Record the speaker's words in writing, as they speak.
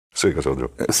Sveikas, Audriu.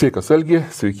 Sveikas, Algi,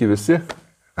 sveiki visi.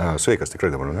 Sveikas,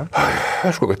 tikrai dabar, ne?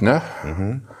 Aišku, kad ne.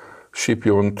 Šiaip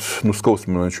jau ant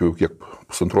nuskausminančių kiek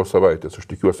pusantros savaitės. Aš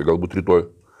tikiuosi, galbūt rytoj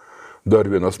dar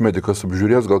vienas medikas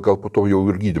apžiūrės, gal po to jau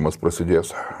ir gydymas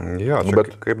prasidės. Ja,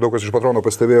 bet kaip daug kas iš patronų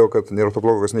pastebėjo, kad nėra to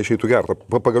blogo, kas neišeitų gerti.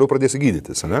 Pagaliau pradėsi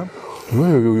gydytis, ne? Nu,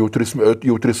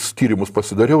 jau tris tyrimus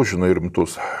pasidariau, žinai,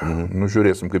 rimtus. Nu,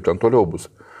 žiūrėsim, kaip ten toliau bus.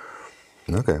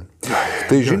 Okay.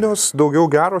 Tai žinios daugiau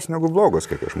geros negu blogos,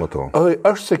 kiek aš matau.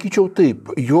 Aš sakyčiau taip,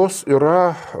 jos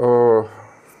yra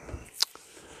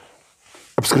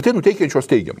apskritai nuteikiančios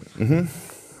teigiamai.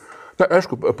 Na,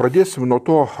 aišku, pradėsim nuo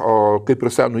to, kaip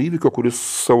ir seno įvykio, kuris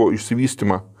savo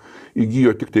išsivystymą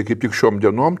įgyjo kaip tik šiom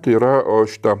dienom, tai yra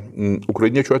šitą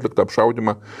ukrainiečių atliktą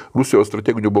apšaudymą Rusijos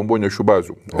strateginių bombonešių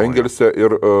bazių. Engelse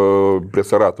ir prie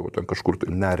Saratovo, ten kažkur tai.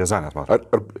 Ne, Riazanės, man.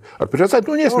 Ar prie Riazanės,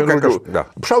 nu nesmė,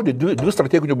 apšaudė dvi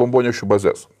strateginių bombonešių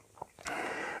bazės.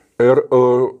 Ir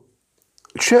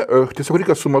čia tiesiog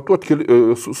reikia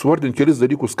suvardinti kelis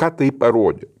dalykus, ką tai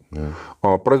parodė.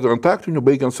 Pradedant taktinių,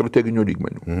 baigiant strateginių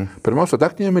lygmenių. Pirmiausia,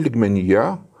 taktinėme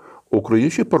lygmenyje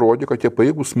ukrainiečiai parodė, kad jie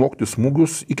pajėgūs smogti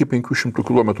smūgius iki 500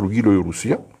 km gylio į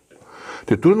Rusiją.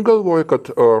 Tai turint galvoje,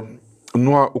 kad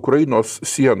nuo Ukrainos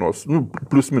sienos,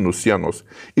 plius minus sienos,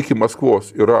 iki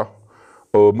Maskvos yra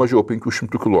mažiau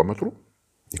 500 km.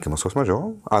 Iki Maskvos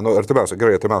mažiau? Nu, artimiausia,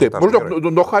 gerai, artimiausia. Taip, maždaug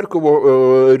nuo Charkovo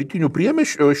rytinių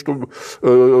priemiesčių, šitų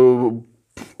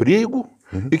prieigų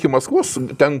iki Maskvos,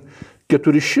 ten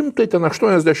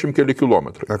 480 keli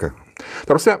kilometrai. Okay.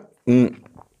 Tarsi,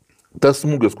 tas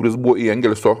smūgis, kuris buvo į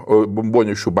Engelso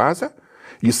bombonešių bazę,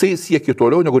 jisai siekė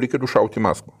toliau, negu reikėtų šauti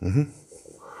Maskvą.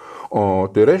 O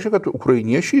tai reiškia, kad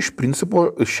ukrainiečiai iš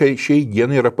principo šiai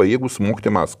dienai yra pajėgūs smogti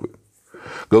Maskvai.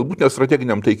 Galbūt ne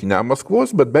strateginiam taikiniam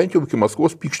Maskvos, bet bent jau iki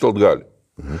Maskvos pykštelt gali.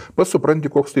 Pasupranti,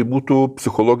 koks tai būtų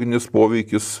psichologinis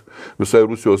poveikis visai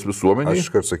Rusijos visuomeniai. Aš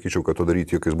kart sakyčiau, kad to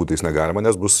daryti jokiais būtais negalima,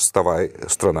 nes bus tavai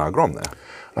strana ogromna.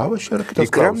 Į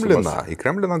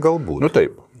Kremliną galbūt. Nu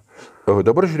taip.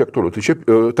 Dabar žiūrėk toliau, tai čia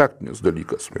taktinis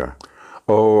dalykas. Ja.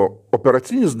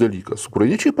 Operacinis dalykas.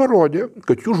 Ukrainiečiai parodė,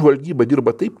 kad jų žvalgyba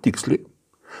dirba taip tiksliai,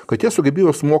 kad jie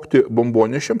sugebėjo smogti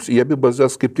bombonešiams į abi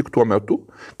bazes kaip tik tuo metu,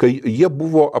 kai jie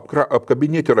buvo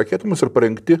apkabinėti raketomis ir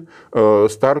parengti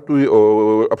startui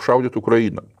apšaudyti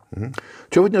Ukrainą.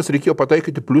 Čia vadinasi, reikėjo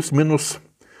pataikyti plius minus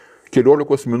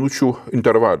keliolikos minučių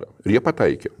intervalą. Ir jie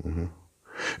pataikė.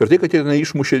 Ir tai, kad jie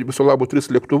išmušė viso labo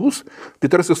 3 lėktuvus, tai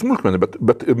tarsi smulkmena,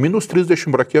 bet minus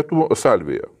 30 raketų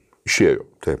salvėje išėjo.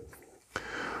 Taip.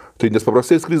 Tai nes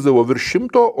paprastai skrisdavo virš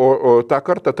 100, o tą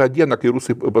kartą, tą dieną, kai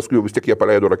rusai paskui jau vis tiek jie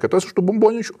paleido raketas iš tų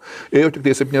bombonešių, ėjo tik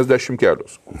tai 70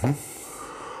 kelios.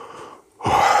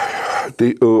 Tai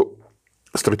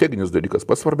strateginis dalykas,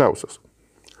 pats svarbiausias.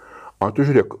 Tu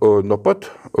žiūrėk,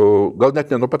 gal net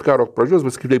ne nuo pat karo pradžios,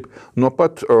 bet kitaip, nuo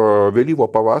pat vėlyvo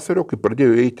pavasario, kai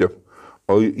pradėjo eiti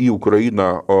į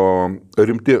Ukrainą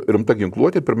rimta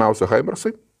ginkluotė, pirmiausia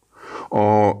Haimarsai.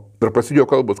 Ir prasidėjo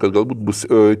kalbos, kad galbūt bus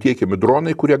tiekiami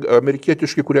dronai,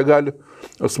 amerikietiški, kurie gali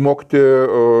smogti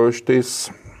šitais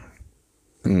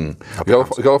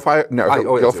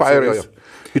Hellfire'ais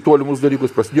į tolimus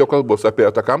dalykus. Prasidėjo kalbos apie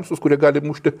atakamsus, kurie gali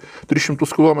mušti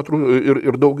 300 km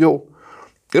ir daugiau.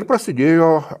 Ir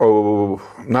prasidėjo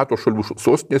NATO šalių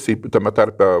sostinėse, tame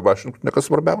tarpe Vašingtone, kas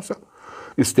svarbiausia,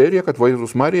 isterija, kad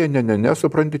Jėzus Marija,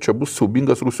 supranti, čia bus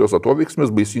siaubingas Rusijos atoveiksmis,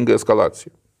 baisinga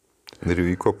eskalacija. Ir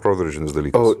vyko proveržinis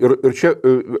dalykas. Ir čia,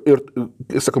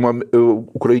 sakoma,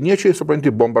 ukrainiečiai, supranti,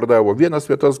 bombardavo vienas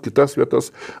vietas, kitas vietas,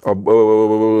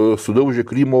 sudaužė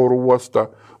Krymo oro uostą,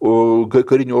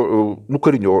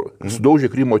 sudaužė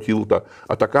Krymo tiltą,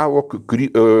 atakavo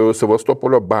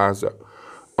Sevastopolio bazę,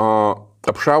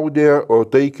 apšaudė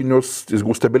taikinius, jis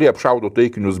stabiliai apšaudo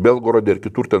taikinius Belgorode ir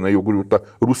kitur ten, jau ta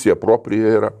Rusija propria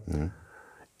yra.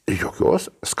 Ir jokios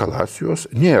eskalacijos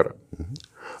nėra.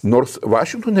 Nors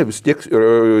Vašingtone vis tiek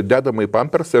dedama į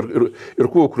pampersą ir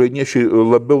kuo ukrainiečiai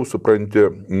labiau supranti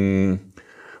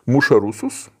muša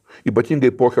rusus,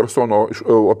 ypatingai po Chersono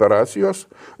operacijos,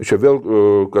 čia vėl,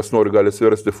 kas nori gali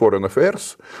atsiversti Foreign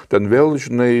Affairs, ten vėl,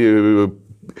 žinai,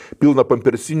 pilna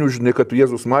pampersinių, žinai, kad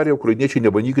Jėzus Marija, ukrainiečiai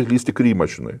nebandykit lysti Krymą,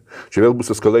 žinai. Čia vėl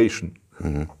bus escalation.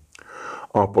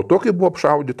 Po to, kai buvo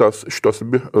apšaudytas šitos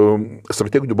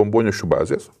strateginių bombonešių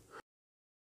bazės,